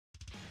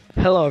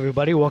Hello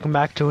everybody, welcome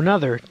back to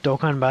another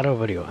Dokkan battle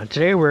video, and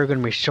today we're going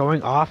to be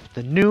showing off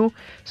the new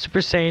Super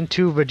Saiyan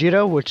 2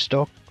 Vegeta, which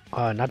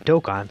not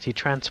Dokkan, he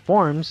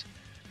transforms,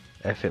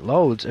 if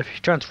he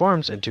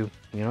transforms into,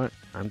 you know what,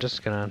 I'm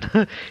just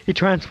gonna, he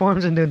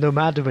transforms into the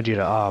Majin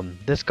Vegeta.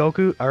 This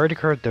Goku, I already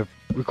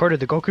recorded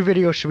the Goku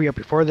video, should be up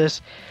before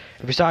this.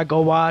 If you saw it, go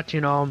watch,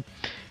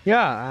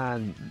 yeah,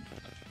 and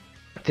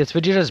this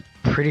Vegeta is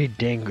pretty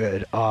dang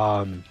good.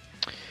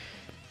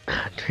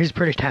 He's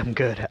pretty damn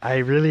good. I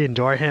really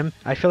enjoy him.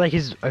 I feel like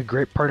he's a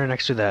great partner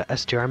next to the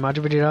STR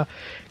Majin Vegeta,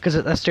 because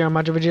the STR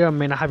Majin Vegeta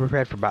may not have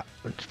prepared for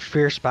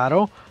fierce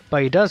battle,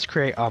 but he does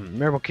create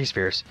Miracle Key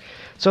Spheres.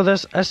 So the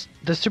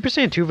Super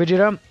Saiyan 2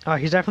 Vegeta,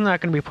 he's definitely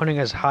not going to be putting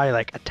as high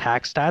like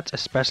attack stats,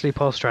 especially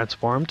post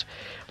transformed,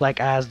 like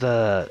as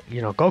the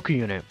Goku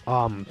unit.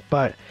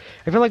 But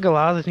I feel like a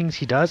lot of the things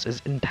he does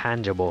is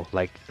intangible,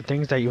 like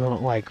things that you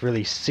don't like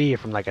really see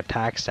from like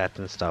attack stats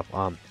and stuff.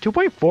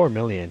 2.4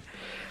 million.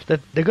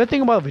 The good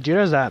thing about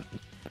Vegeta is that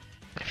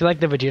I feel like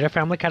the Vegeta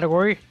family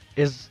category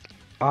is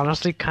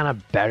honestly kind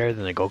of better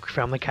than the Goku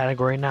family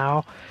category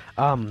now.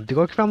 The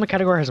Goku family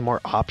category has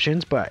more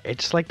options, but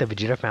it's like the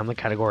Vegeta family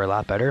category a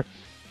lot better,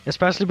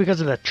 especially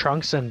because of the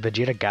Trunks and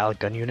Vegeta Gallic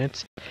gun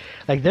units.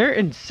 Like, they're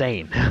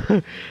insane.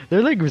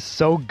 They're like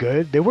so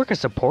good. They work as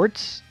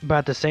supports, but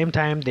at the same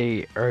time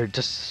they are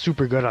just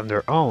super good on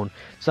their own.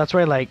 So that's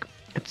why like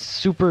it's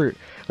super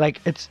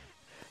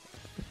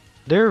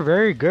they're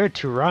very good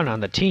to run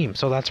on the team.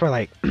 So that's why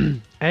like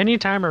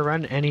anytime I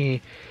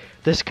run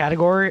this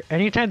category,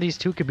 anytime these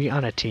two could be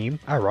on a team,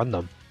 I run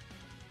them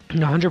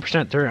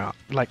 100%. They're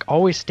like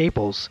always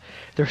staples.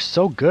 They're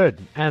so good,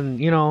 and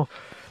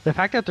the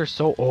fact that they're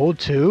so old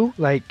too,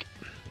 like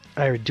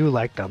I do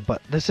like them.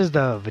 But this is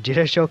the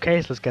Vegeta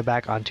showcase. Let's get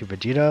back onto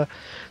Vegeta.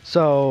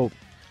 So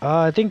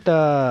I think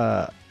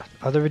the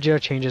other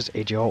Vegeta changes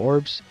AGL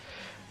orbs.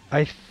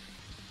 I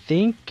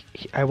think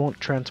I won't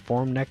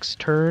transform next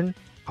turn.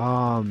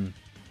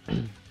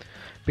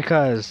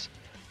 Because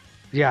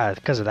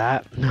of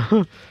that.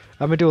 I'm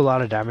gonna do a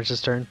lot of damage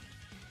this turn.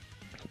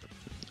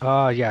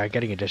 Yeah,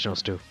 getting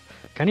additionals too.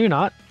 Can you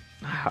not?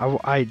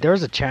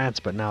 There's a chance,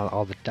 but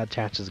now that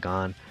chance is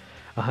gone,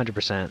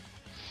 100%.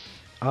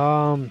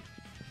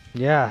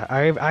 Yeah,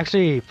 I've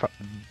actually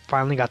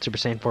finally got Super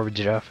Saiyan 4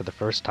 Vegeta for the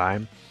first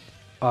time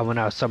when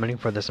I was summoning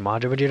for this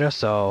Majin Vegeta.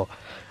 So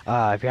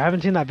if you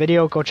haven't seen that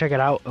video, go check it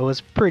out. It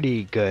was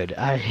pretty good.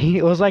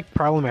 It was like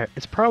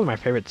it's probably my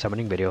favorite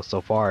summoning video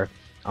so far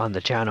on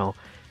the channel,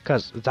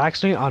 because it's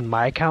actually on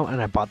my account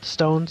and I bought the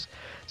stones.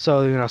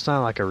 So it's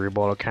not like a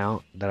rebuild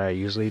account that I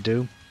usually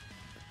do.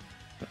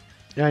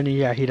 And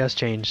yeah, he does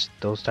change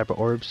those type of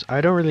orbs.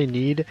 I don't really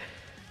need.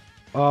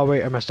 Oh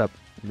wait, I messed up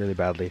really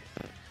badly.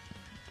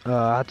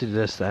 I have to do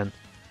this then.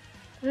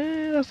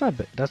 That's not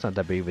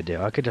that big of a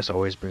deal. I could just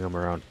always bring him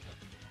around.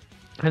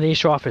 And then you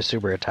show off his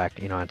super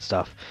attack, and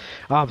stuff.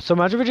 So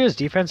Majin Vegeta's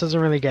defense doesn't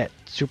really get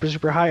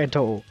super high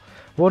until...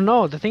 Well,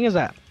 no, the thing is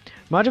that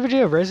Majin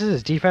Vegeta raises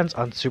his defense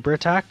on super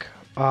attack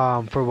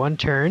for one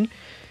turn.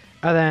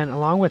 And then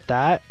along with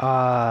that,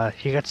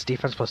 he gets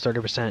defense plus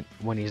 30%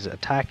 when he's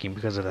attacking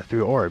because of the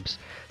 3 orbs.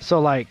 So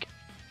like,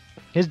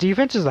 his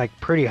defense is like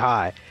pretty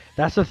high.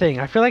 That's the thing.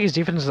 I feel like his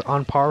defense is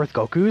on par with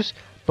Goku's,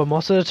 but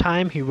most of the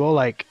time he will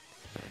like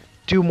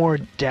do more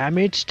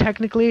damage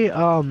technically.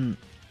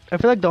 I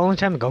feel like the only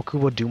time Goku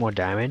will do more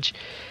damage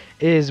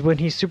is when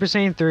he's Super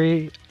Saiyan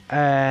 3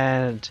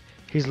 and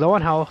he's low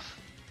on health,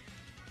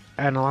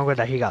 and along with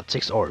that he got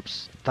 6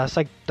 orbs. That's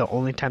like the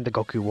only time the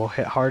Goku will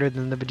hit harder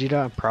than the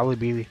Vegeta, and probably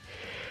be...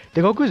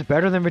 The Goku is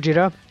better than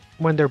Vegeta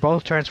when they're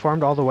both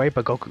transformed all the way,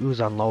 but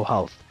Goku's on low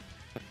health.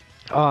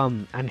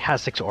 And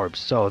has 6 orbs,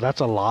 so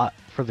that's a lot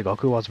for the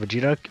Goku, whilst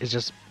Vegeta is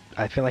just...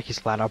 I feel like he's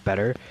flat out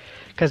better,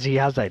 because he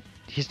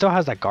still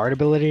has that guard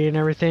ability and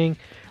everything.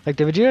 Like,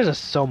 the Vegeta does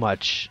so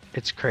much.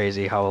 It's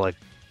crazy how like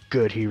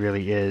good he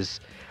really is.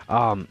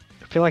 I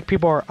feel like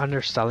people are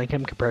underselling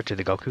him compared to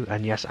the Goku,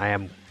 and yes,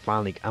 I'm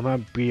gonna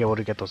be able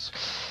to get those.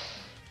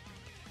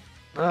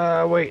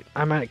 Wait,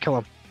 I might kill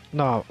him.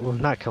 No,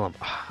 not kill him.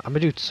 I'm gonna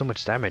do so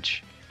much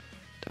damage.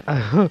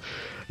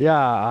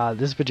 Yeah,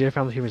 this Vegeta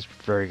family team is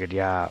very good.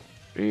 Yeah.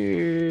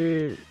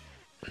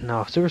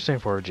 No, Super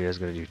Saiyan 4 Vegeta is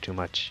gonna do too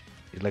much.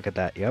 You look at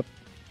that. Yep.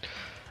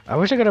 I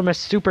wish I could have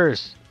missed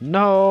supers.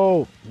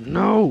 No.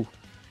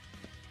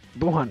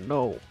 Buhan,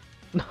 no.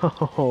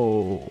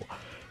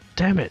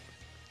 Damn it.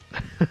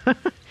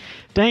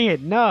 Dang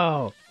it,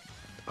 no.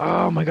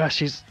 Oh my gosh,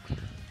 she's...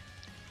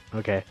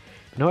 Okay.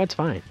 No, it's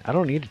fine. I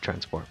don't need to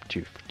transform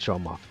to show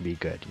him off and be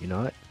good. You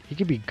know what? He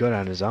could be good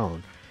on his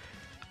own.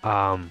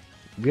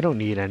 We don't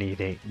need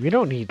anything. We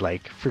don't need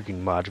like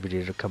freaking Majin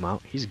Vegeta to come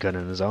out. He's good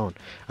on his own.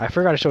 I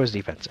forgot to show his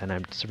defense, and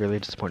I'm just really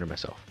disappointed in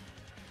myself.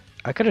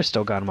 I could have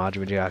still gotten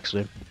Majin Vegeta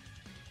actually.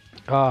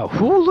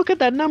 Look at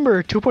that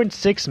number,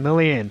 2.6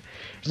 million.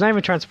 It's not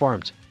even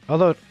transformed.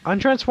 Although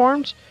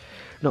untransformed,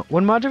 no,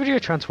 when Majin Vegeta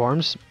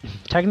transforms,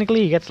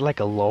 technically he gets like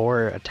a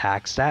lower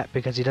attack stat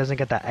because he doesn't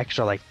get that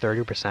extra like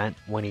 30%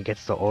 when he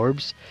gets the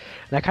orbs.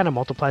 And that kind of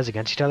multiplies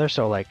against each other.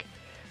 So like,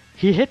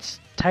 he hits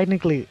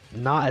technically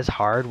not as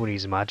hard when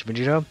he's Majin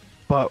Vegeta,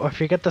 but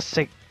if you get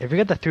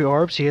the 3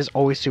 orbs, he is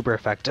always super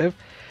effective.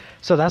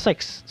 So that's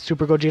like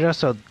Super Gogeta.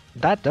 So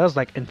that does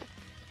like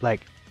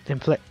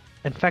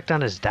inflict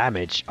on his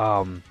damage.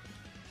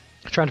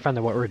 Trying to find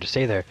the what word to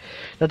say there.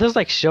 That does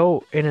like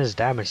show in his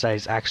damage that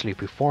he's actually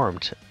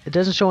performed. It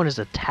doesn't show in his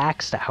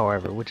attack stat,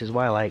 however, which is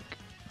why like,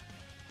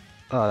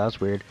 oh, that's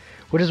weird.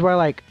 Which is why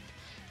like,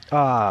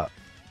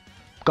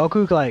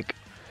 Goku like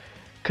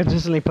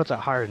consistently puts out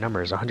higher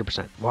numbers,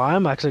 100%. Well,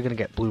 I'm actually gonna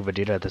get Blue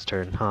Vegeta this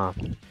turn, huh?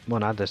 Well,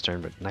 not this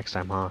turn, but next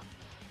time, huh?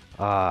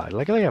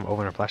 Luckily I have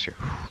Overnight Flash here.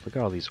 Look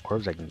at all these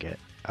orbs I can get.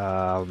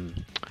 I'm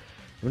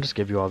gonna just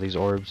give you all these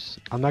orbs.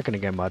 I'm not gonna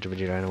get Majin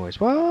Vegeta anyways.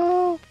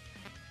 Well,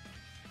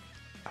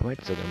 I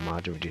might still get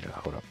Majin Vegeta.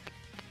 Hold up.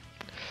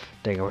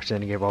 Dang, I wish I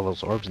didn't give all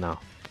those orbs now.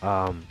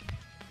 That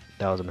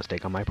was a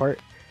mistake on my part.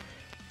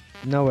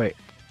 No, wait.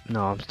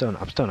 No, I'm still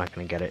not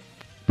gonna get it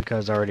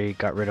because I already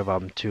got rid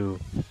of 2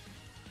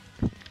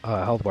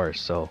 health bars.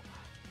 So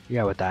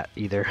yeah, with that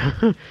either.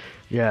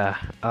 Yeah.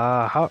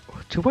 How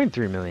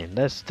 2.3 million.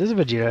 This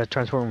Vegeta,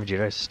 Transforming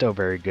Vegeta, is still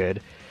very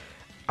good.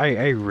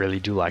 I really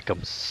do like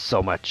him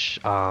so much.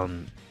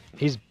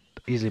 He's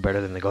easily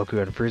better than the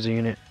Goku and Frieza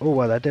unit. Oh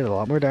wow, that did a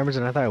lot more damage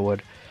than I thought it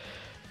would.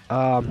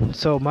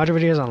 So Majin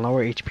Vegeta is on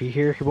lower HP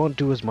here. He won't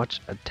do as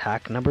much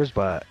attack numbers,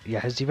 but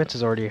yeah, his defense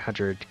is already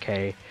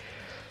 100k.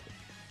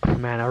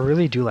 Man, I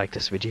really do like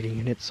this Vegeta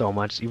unit so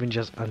much, even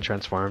just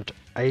untransformed.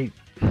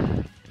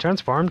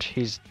 Transformed,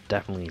 he's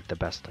definitely the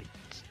best, like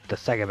the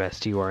second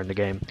best TUR in the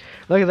game.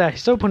 Look at that,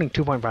 he's still putting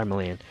 2.5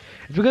 million.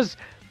 It's because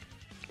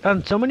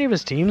on so many of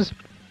his teams,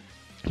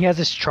 he has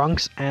this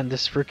Trunks and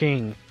this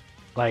freaking,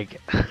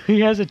 like,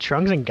 he has a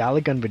Trunks and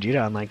Galagun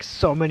Vegeta on like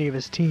so many of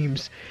his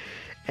teams.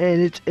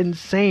 And it's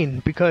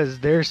insane because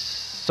they're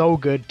so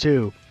good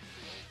too.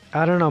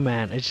 I don't know,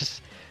 man. It's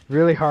just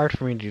really hard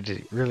for me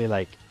to really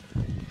like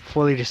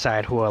fully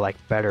decide who I like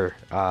better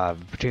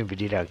between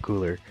Vegeta and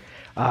Cooler.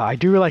 I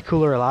do like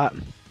Cooler a lot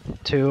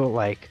too,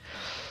 like,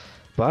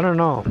 but I don't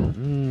know.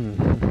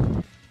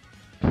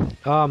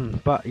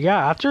 But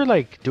yeah, after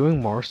like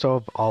doing more so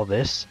of all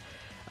this,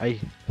 I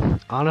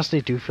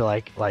honestly do feel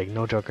like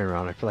no joking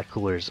around, I feel like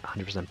Cooler is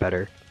 100%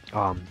 better.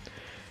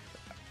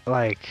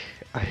 Like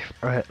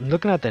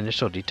looking at the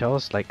initial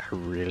details, like I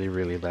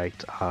really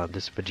liked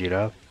this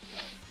Vegeta,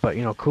 but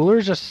you know,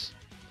 Cooler does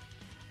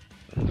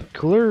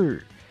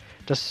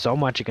so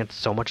much against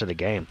so much of the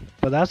game.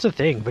 But that's the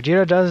thing,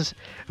 Vegeta does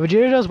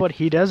what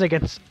he does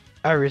against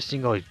every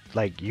single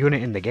like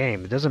unit in the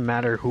game. It doesn't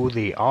matter who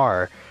they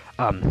are.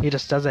 He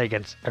just does it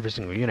against every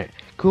single unit.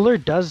 Cooler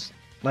does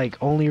like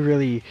only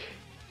really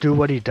do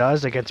what he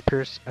does against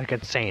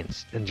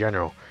Saiyans in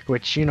general,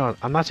 which, you know,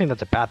 I'm not saying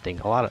that's a bad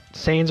thing. A lot of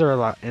Saiyans are a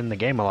lot in the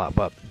game a lot,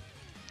 but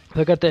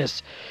look at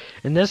this.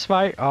 In this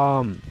fight,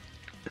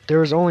 there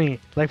was only,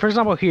 like, for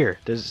example, here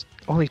there's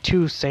only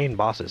 2 Saiyan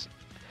bosses.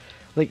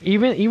 Like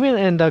even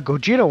in the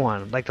Gogeta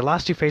one, like the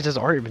last 2 phases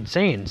aren't even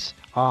Saiyans.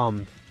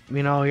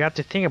 You know, you have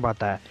to think about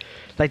that.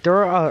 Like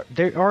there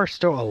are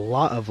still a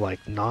lot of like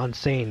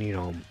non-Saiyan, you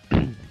know,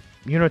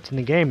 units in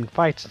the game and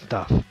fights and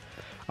stuff.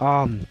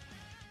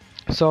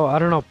 So I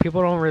don't know,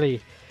 people don't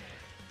really,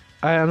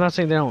 I'm not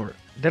saying they don't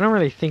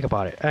really think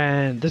about it.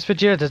 And this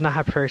Vegeta does not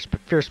have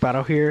fierce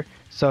battle here,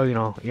 so you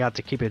know, you have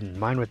to keep in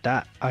mind with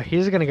that.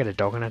 He's gonna get a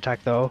Dokkan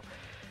attack though.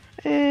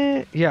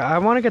 Yeah, I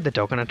want to get the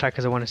Dokkan attack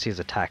because I want to see his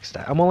attack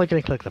stat. I'm only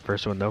gonna click the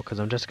first one though because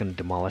I'm just gonna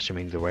demolish him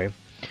either way.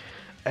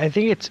 I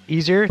think it's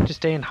easier to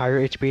stay in higher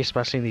HP,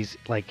 especially in these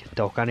like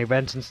Dokkan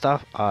events and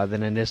stuff,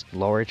 than in this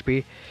lower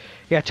HP.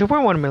 Yeah,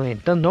 2.1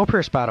 million, done no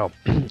fierce battle.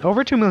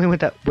 Over 2 million with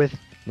that, with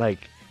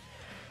like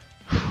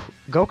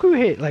Goku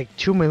hit like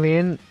 2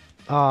 million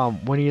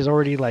when he's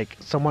already like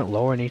somewhat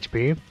lower in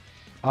HP,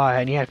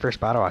 and he had first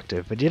battle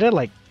active. Vegeta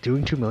like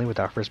doing 2 million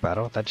without first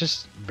battle, that's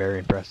just very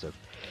impressive.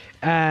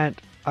 And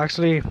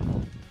actually,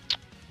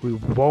 we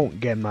won't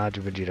get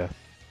Majin Vegeta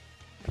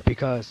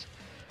because,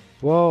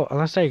 well,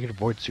 unless I can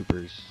avoid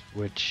supers,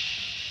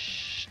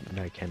 which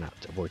I cannot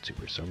avoid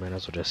supers, so I might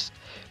as well just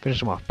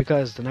finish him off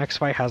because the next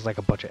fight has like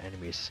a bunch of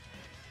enemies.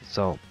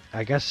 So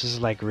I guess this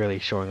is like really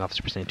showing off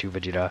Super Saiyan 2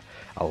 Vegeta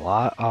a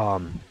lot.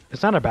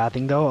 It's not a bad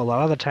thing though. A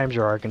lot of the times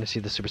you are going to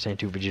see the Super Saiyan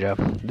 2 Vegeta.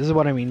 This is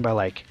what I mean by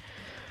like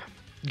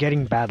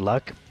getting bad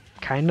luck,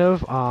 kind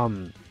of.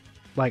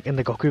 Like in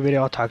the Goku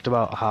video, I talked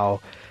about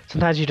how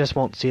sometimes you just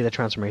won't see the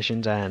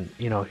transformations, and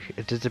you know,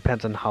 it just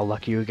depends on how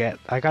lucky you get.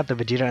 I got the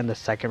Vegeta in the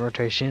second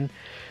rotation,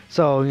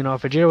 so you know,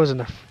 if Vegeta was in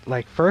the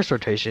first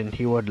rotation,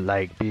 he would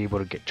like be able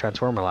to get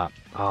transform a lot.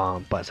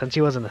 But since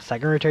he was in the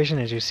second rotation,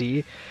 as you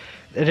see,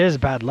 it is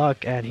bad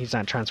luck, and he's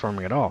not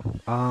transforming at all.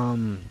 I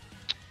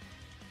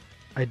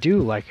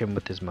do like him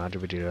with his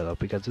Majin Vegeta though,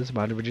 because this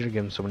Majin Vegeta gives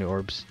him so many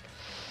orbs.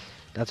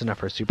 That's enough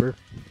for a super.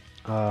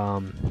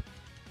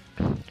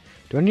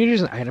 Do I need to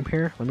use an item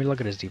here? Let me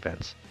look at his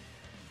defense.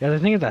 Yeah, the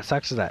thing that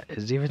sucks is that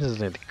his defense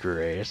isn't the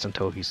greatest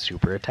until he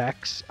super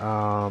attacks.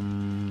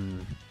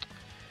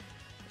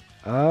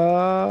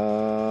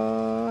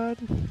 Nah,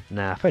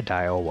 if I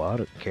die, oh well, I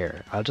don't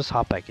care. I'll just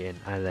hop back in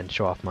and then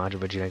show off Majin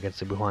Vegeta against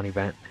the Buhan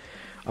event.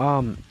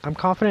 I'm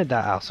confident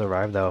that I'll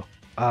survive though.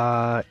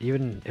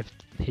 Even if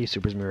he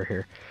supers me right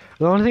here.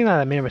 The only thing that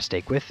I made a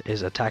mistake with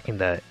is attacking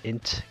the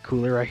int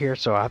cooler right here,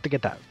 so I have to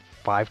get that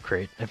 5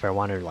 crit if I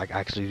want to like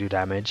actually do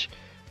damage.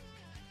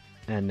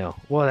 And no,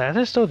 well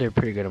that still did a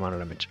pretty good amount of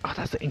damage. Oh,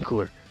 that's the int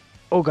cooler.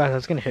 Oh god,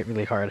 that's gonna hit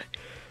really hard.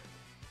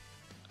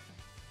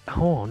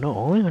 Oh no,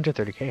 only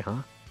 130k,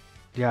 huh?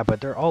 Yeah,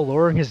 but they're all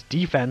lowering his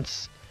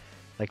defense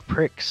like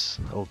pricks.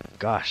 Oh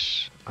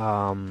gosh.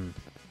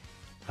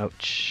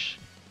 Ouch.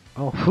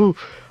 Oh, whew.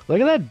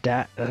 Look at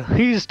that.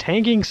 He's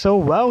tanking so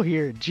well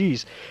here.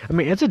 Jeez. I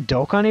mean, it's a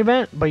Dokkan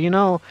event, but you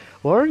know,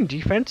 lowering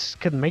defense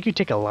could make you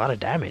take a lot of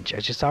damage,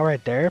 as you saw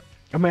right there.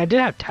 I mean, I did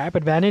have tap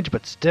advantage,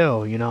 but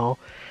still, you know,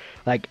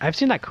 like I've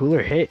seen that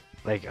cooler hit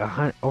like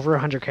over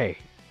 100k.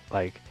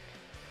 Like,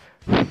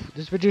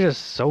 this video is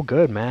so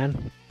good,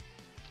 man.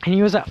 And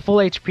he was at full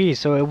HP,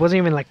 so it wasn't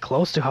even like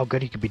close to how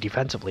good he could be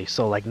defensively.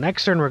 So like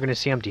next turn we're gonna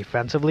see him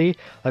defensively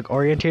like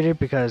orientated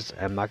because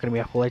I'm not gonna be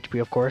at full HP,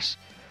 of course.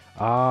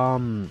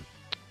 I'm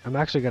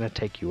actually gonna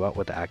take you out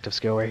with the active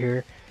skill right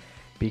here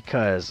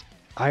because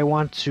I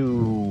want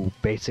to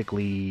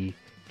basically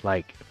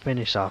like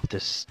finish off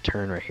this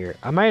turn right here.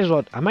 I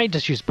might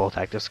just use both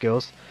active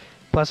skills.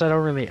 Plus I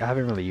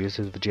haven't really used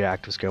his Vegeta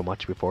active skill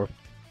much before.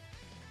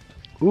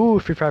 Ooh,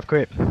 3-5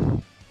 crit.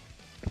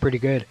 Pretty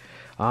good.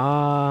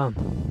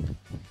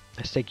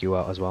 Let's take you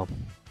out as well.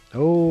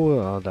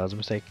 Oh, that was a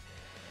mistake.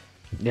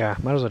 Yeah,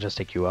 might as well just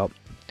take you out.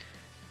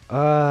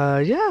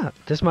 Yeah,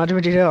 this Majin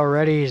Vegeta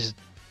already is.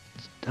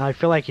 I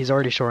feel like he's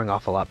already showing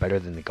off a lot better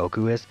than the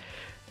Goku is.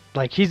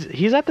 Like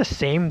he's at the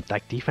same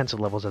like defensive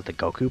levels as the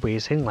Goku, but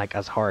he's hitting like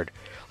as hard.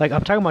 Like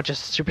I'm talking about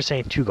just Super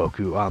Saiyan 2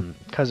 Goku.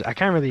 Because I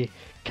can't really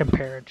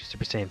compare it to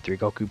Super Saiyan 3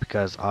 Goku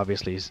because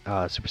obviously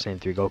Super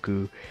Saiyan 3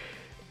 Goku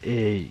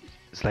is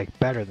like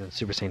better than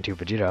Super Saiyan 2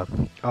 Vegeta.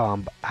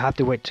 But I have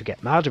to wait to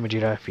get Majin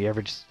Vegeta if he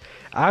ever just.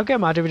 I'll get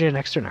Majin Vegeta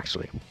next turn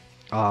actually.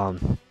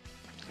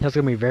 That's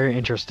gonna be very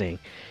interesting.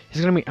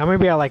 I'm gonna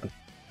be at like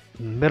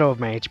middle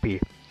of my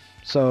HP.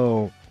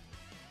 So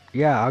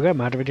yeah, I'll get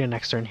Majin Vegeta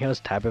next turn. He has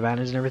tap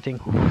advantage and everything,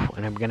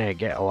 and I'm gonna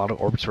get a lot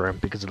of orbs for him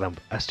because of the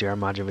SDR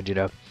Majin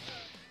Vegeta.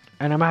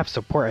 And I'm gonna have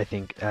support. I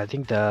think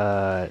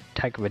the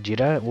TEQ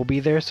Vegeta will be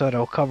there, so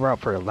it'll cover up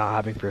for not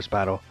having first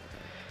battle.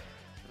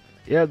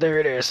 Yeah, there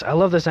it is. I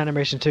love this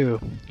animation too.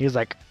 He's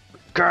like,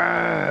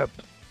 grab,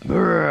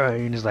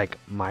 and he's like,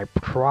 my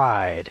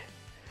pride,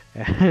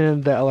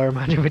 and the LR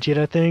Majin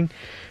Vegeta thing.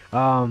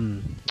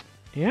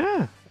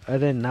 Yeah,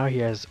 and then now he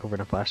has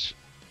Overnight Flash.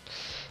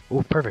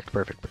 Oh, perfect.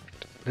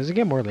 Does he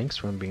get more links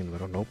from being in the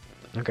middle? Nope.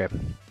 Okay,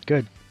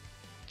 good.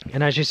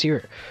 And as you see,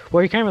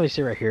 well, you can't really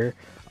see right here.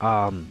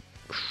 I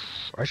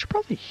should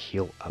probably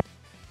heal up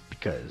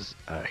because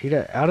I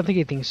don't think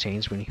anything's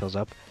changed when he heals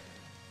up.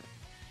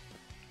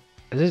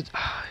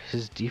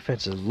 His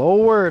defense is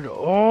lowered.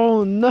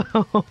 Oh no,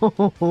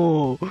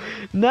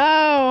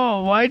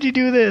 no! Why'd you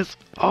do this?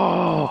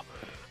 Oh,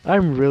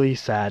 I'm really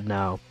sad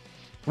now.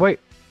 Wait,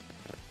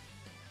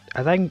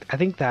 I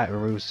think that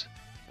Ruse.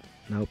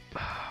 Nope.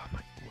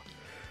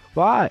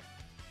 Why?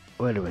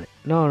 Wait a minute.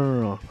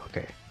 No.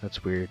 Okay,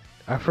 that's weird.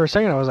 For a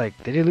second, I was like,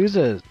 did he lose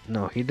the?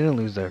 No, he didn't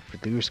lose the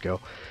figure skill.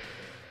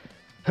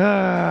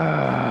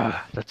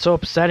 That's so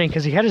upsetting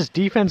because he had his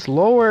defense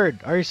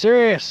lowered. Are you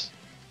serious?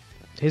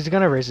 He's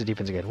gonna raise his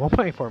defense again.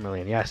 1.4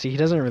 million. Yeah, see, he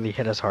doesn't really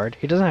hit us hard.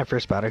 He doesn't have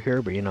first battle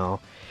here, but you know,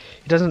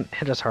 he doesn't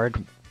hit us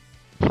hard.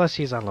 Plus,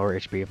 he's on lower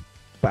HP.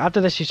 But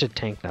after this, he should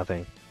tank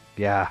nothing.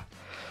 Yeah.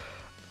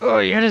 Oh,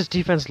 he had his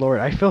defense lowered.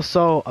 I feel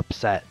so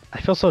upset.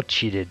 I feel so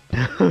cheated.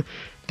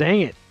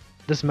 Dang it.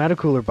 This Meta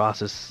Cooler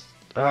boss is...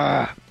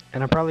 and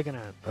I'm probably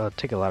gonna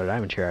take a lot of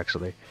damage here,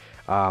 actually.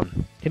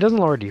 He doesn't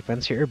lower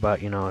defense here,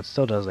 but, you know, it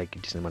still does, like, a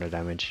decent amount of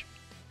damage.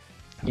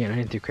 Yeah,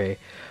 93k.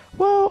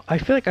 Well, I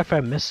feel like if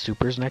I miss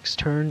supers next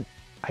turn,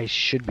 I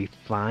should be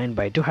fine.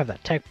 But I do have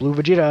that TEQ Blue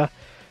Vegeta.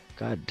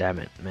 God damn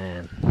it,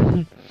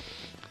 man.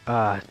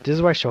 This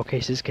is why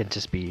showcases can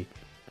just be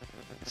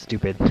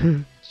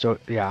stupid. So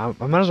yeah,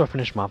 I might as well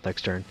finish him off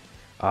next turn.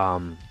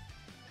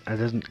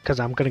 Because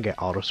I'm gonna get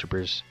auto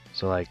supers.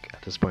 So like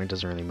at this point, it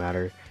doesn't really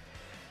matter.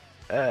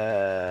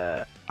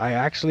 I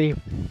actually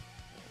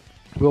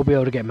will be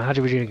able to get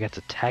Majin Vegeta against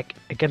a TEQ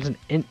against an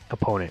int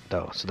opponent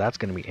though, so that's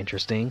gonna be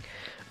interesting.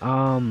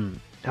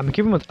 I'm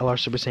keeping with LR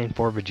Super Saiyan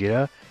 4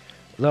 Vegeta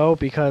though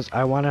because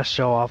I want to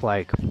show off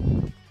like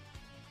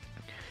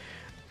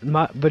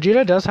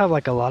Vegeta does have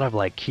like a lot of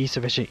like key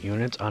sufficient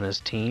units on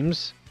his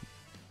teams,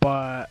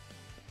 but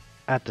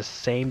at the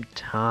same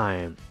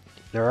time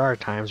there are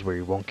times where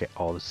you won't get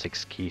all the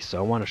 6 keys, so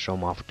I want to show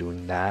him off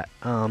doing that.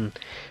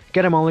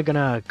 Again, I'm only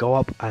gonna go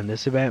up on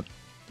this event.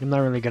 I'm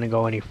not really gonna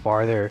go any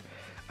farther.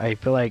 I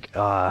feel like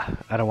I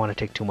don't want to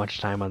take too much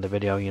time on the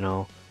video, you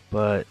know,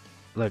 but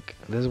look,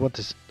 this is what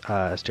this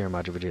Astera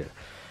Majin Vegeta.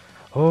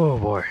 Oh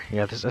boy,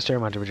 yeah, this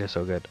Astera Majin Vegeta is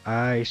so good.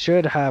 I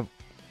should have,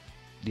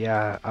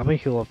 yeah, I'm gonna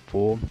heal up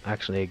full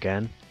actually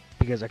again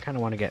because I kind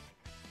of want to get.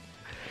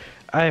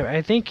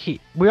 I think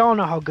we all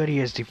know how good he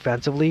is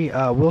defensively.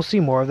 We'll see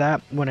more of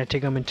that when I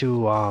take him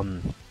into I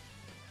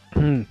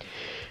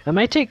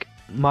might take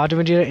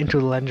Majin Vegeta into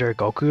the Legendary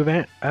Goku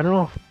event. I don't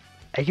know.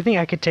 I think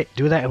I could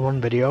do that in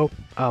one video.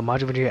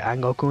 Majin Vegeta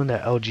and Goku in the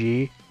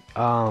LG.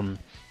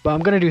 But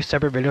I'm gonna do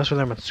separate videos for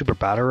them on Super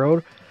Battle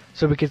Road,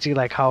 so we can see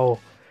like how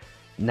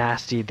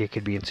nasty they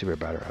could be in Super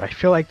Battle Road. I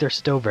feel like they're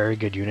still very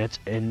good units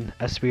in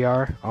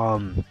SBR.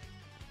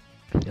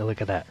 Yeah,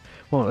 look at that.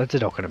 Well, it's a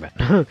Dokkan event.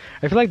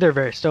 I feel like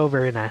they're still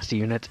very nasty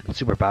units in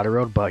Super Battle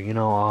Road, but you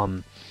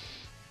know,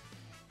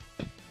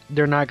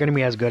 they're not gonna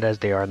be as good as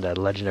they are in the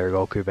Legendary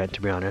Goku event.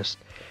 To be honest,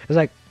 it's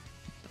like,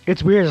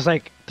 it's weird. It's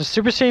like the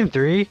Super Saiyan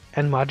 3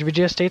 and Majin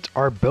Vegeta states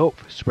are built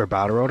for Super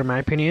Battle Road, in my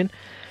opinion,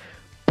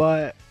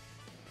 but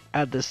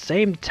at the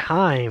same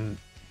time,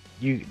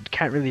 you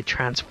can't really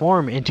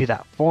transform into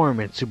that form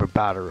in Super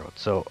Battle Road.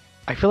 So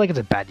I feel like it's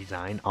a bad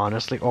design,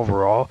 honestly.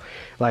 Overall,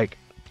 like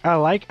I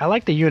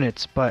like the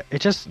units, but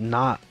it's just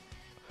not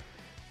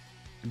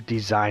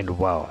designed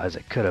well as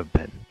it could have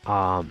been.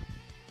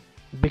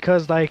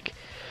 Because like,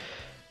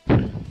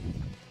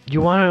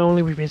 you want to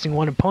only be facing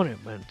one opponent,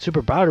 but in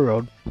Super Battle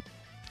Road,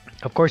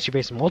 of course, you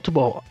face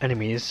multiple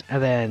enemies,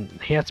 and then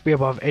he has to be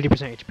above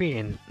 80% HP.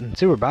 And in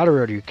Super Battle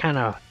Road, you kind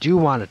of do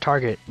want to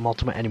target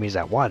multiple enemies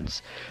at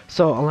once.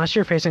 So unless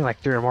you're facing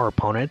like 3 or more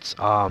opponents,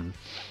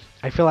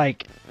 I feel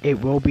like it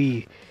will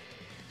be,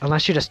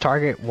 unless you just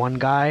target one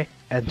guy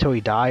until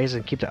he dies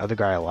and keep the other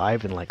guy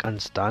alive and like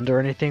unstunned or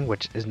anything,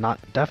 which is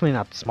definitely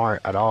not smart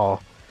at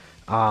all.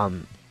 I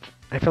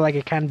feel like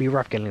it can be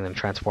rough getting them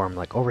transformed,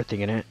 like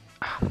overthinking it.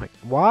 I'm like,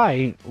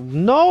 why?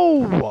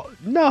 No!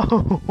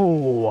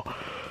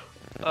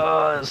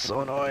 It's so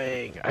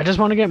annoying. I just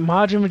want to get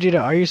Majin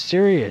Vegeta. Are you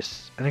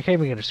serious? And I can't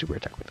even get a super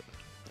attack with him.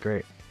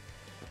 Great.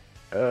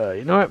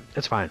 You know what?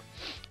 It's fine.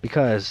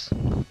 Because,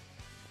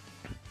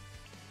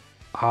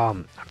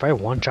 if I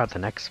one-shot the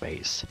next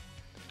phase,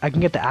 I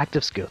can get the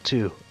active skill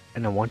too.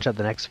 And then one-shot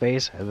the next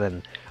phase. And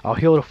then I'll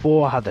heal to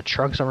full. I'll have the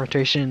Trunks on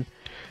rotation.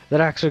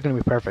 That's actually going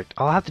to be perfect.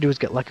 All I have to do is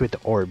get lucky with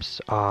the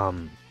orbs.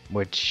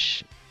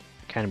 Which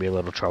can be a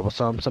little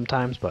troublesome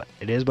sometimes. But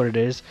it is what it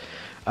is.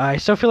 I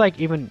still feel like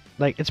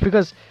it's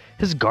because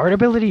his guard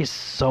ability is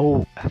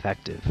so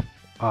effective.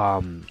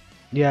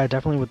 Yeah,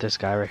 definitely with this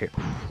guy right here.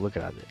 Oof, look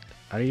at it.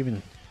 I don't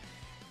even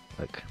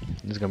look.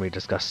 This is gonna be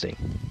disgusting.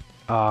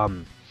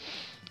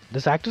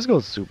 This active skill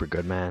is super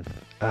good, man.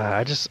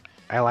 I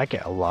like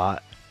it a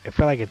lot. I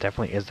feel like it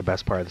definitely is the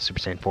best part of the Super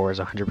Saiyan 4 is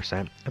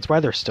 100%. That's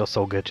why they're still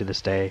so good to this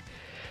day.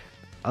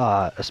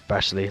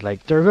 Especially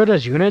like they're good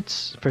as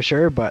units for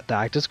sure, but the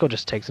active skill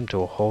just takes them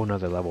to a whole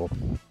nother level.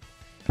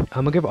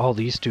 I'm gonna give all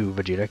these to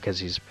Vegeta because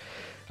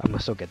I'm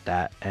gonna still get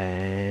that,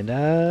 and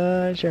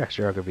sure,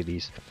 I'll give you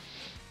these.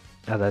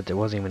 That it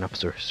wasn't even enough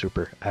for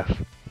Super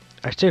F.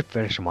 I should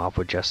finish him off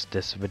with just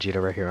this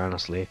Vegeta right here,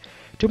 honestly.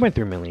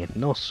 2.3 million,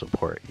 no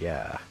support.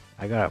 Yeah,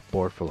 I got a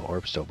board full of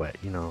orbs still, but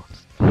you know.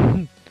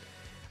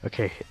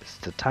 Okay, it's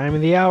the time of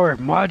the hour.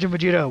 Majin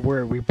Vegeta,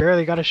 where we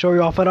barely got to show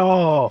you off at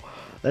all.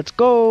 Let's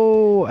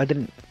go.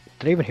 Did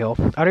I even heal?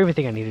 I don't even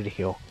think I needed to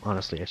heal,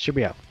 honestly. I should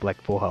be at like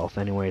full health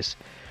anyways.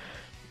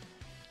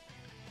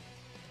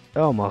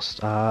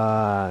 Almost,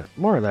 more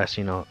or less,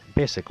 you know,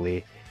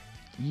 basically.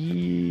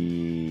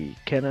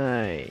 Can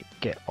I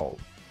get all?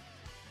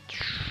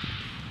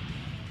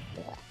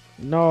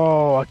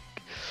 No, I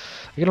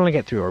can only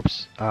get 3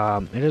 orbs.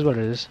 It is what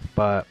it is,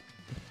 but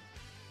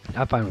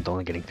I'm fine with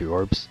only getting 3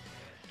 orbs.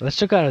 Let's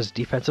check out his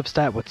defensive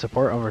stat with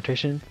support on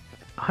rotation,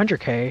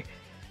 100k,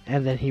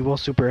 and then he will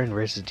super and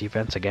raise his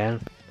defense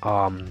again,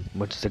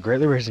 which is a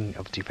greatly raising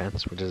of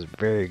defense, which is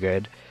very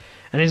good.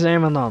 And he's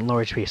aiming on low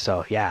HP,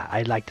 so yeah,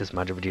 I like this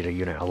Majin Vegeta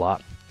unit a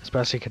lot.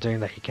 Especially considering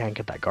that he can't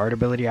get that guard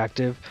ability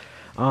active.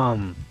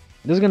 This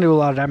is gonna do a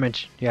lot of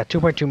damage. Yeah,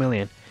 2.2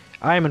 million.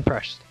 I am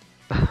impressed.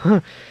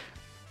 I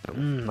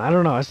don't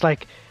know, it's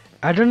like,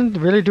 I couldn't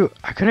really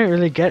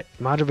get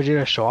Majin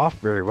Vegeta show off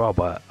very well,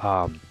 but,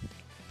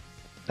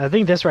 I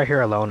think this right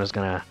here alone is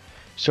gonna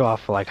show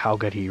off like how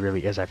good he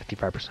really is at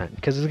 55%.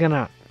 Because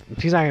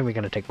he's not even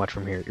gonna take much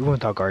from here, even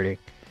without guarding.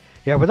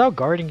 Yeah, without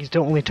guarding, he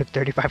still only took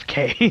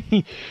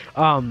 35k.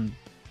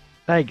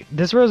 Like,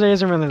 this Rose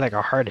isn't really like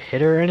a hard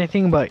hitter or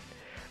anything, but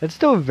it's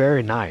still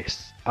very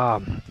nice.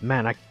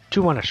 Man, I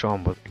do want to show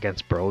him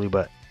against Broly,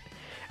 but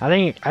I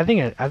think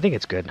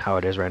it's good how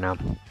it is right now.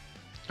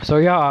 So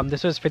yeah,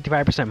 this was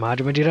 55%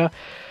 Majin Vegeta.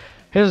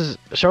 His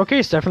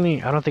showcase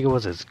definitely, I don't think it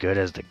was as good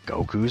as the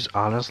Goku's,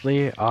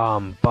 honestly.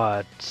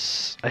 But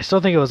I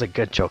still think it was a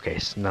good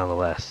showcase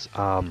nonetheless.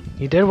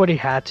 He did what he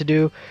had to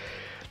do.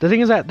 The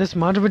thing is that this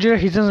Majin Vegeta,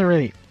 he's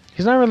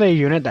not really a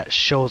unit that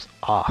shows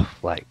off.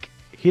 Like,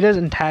 he does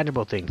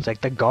intangible things.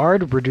 Like, the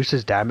guard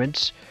reduces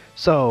damage,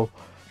 so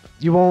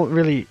you won't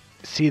really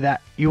see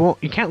that you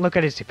can't look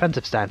at his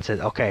defensive stance and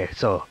say, okay,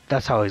 so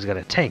that's how he's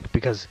gonna tank,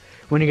 because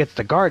when he gets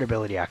the guard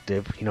ability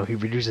active, you know, he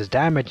reduces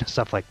damage and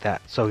stuff like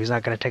that, so he's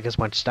not gonna take as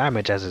much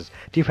damage as his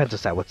defensive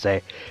stat would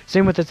say.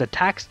 Same with his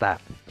attack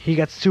stat. He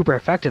gets super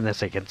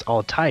effectiveness against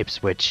all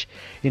types, which,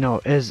 you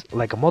know, is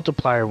like a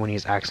multiplier when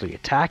he's actually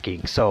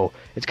attacking, so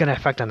it's gonna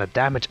affect on the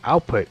damage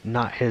output,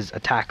 not his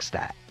attack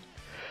stat.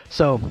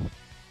 So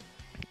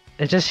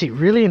it's just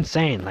really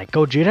insane. Like,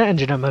 Gogeta and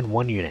Jiren in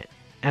one unit,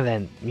 and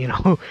then, you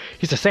know,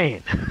 he's a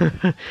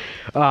Saiyan.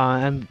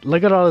 And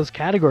look at all those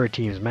category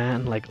teams,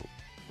 man. Like,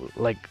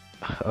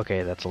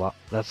 okay, that's a lot.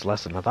 That's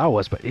less than I thought it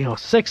was, but you know,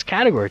 6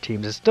 category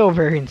teams is still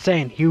very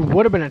insane. He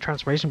would have been a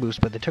transformation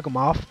boost, but they took him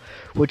off,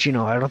 which, you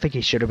know, I don't think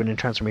he should have been a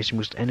transformation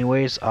boost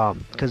anyways.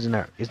 Because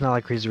it's not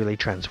like he's really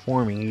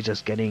transforming. He's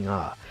just getting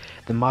the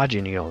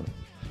Majin, you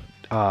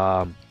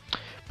know,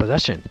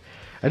 possession.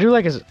 I do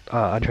like his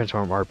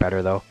untransform art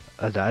better though.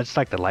 It's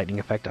like the lightning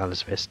effect on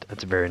his fist.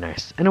 That's very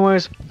nice.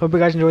 Anyways, hope you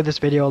guys enjoyed this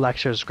video. Like,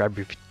 share, subscribe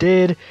if you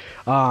did.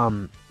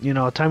 You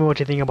know, tell me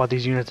what you think about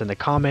these units in the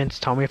comments.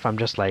 Tell me if I'm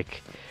just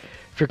like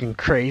freaking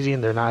crazy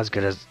and they're not as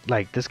good as,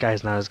 like, this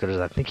guy's not as good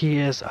as I think he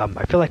is.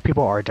 I feel like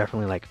people are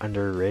definitely like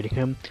underrating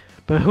him,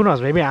 but who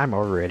knows? Maybe I'm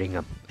overrating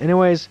him.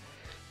 Anyways,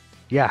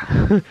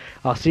 yeah,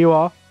 I'll see you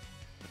all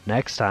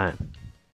next time.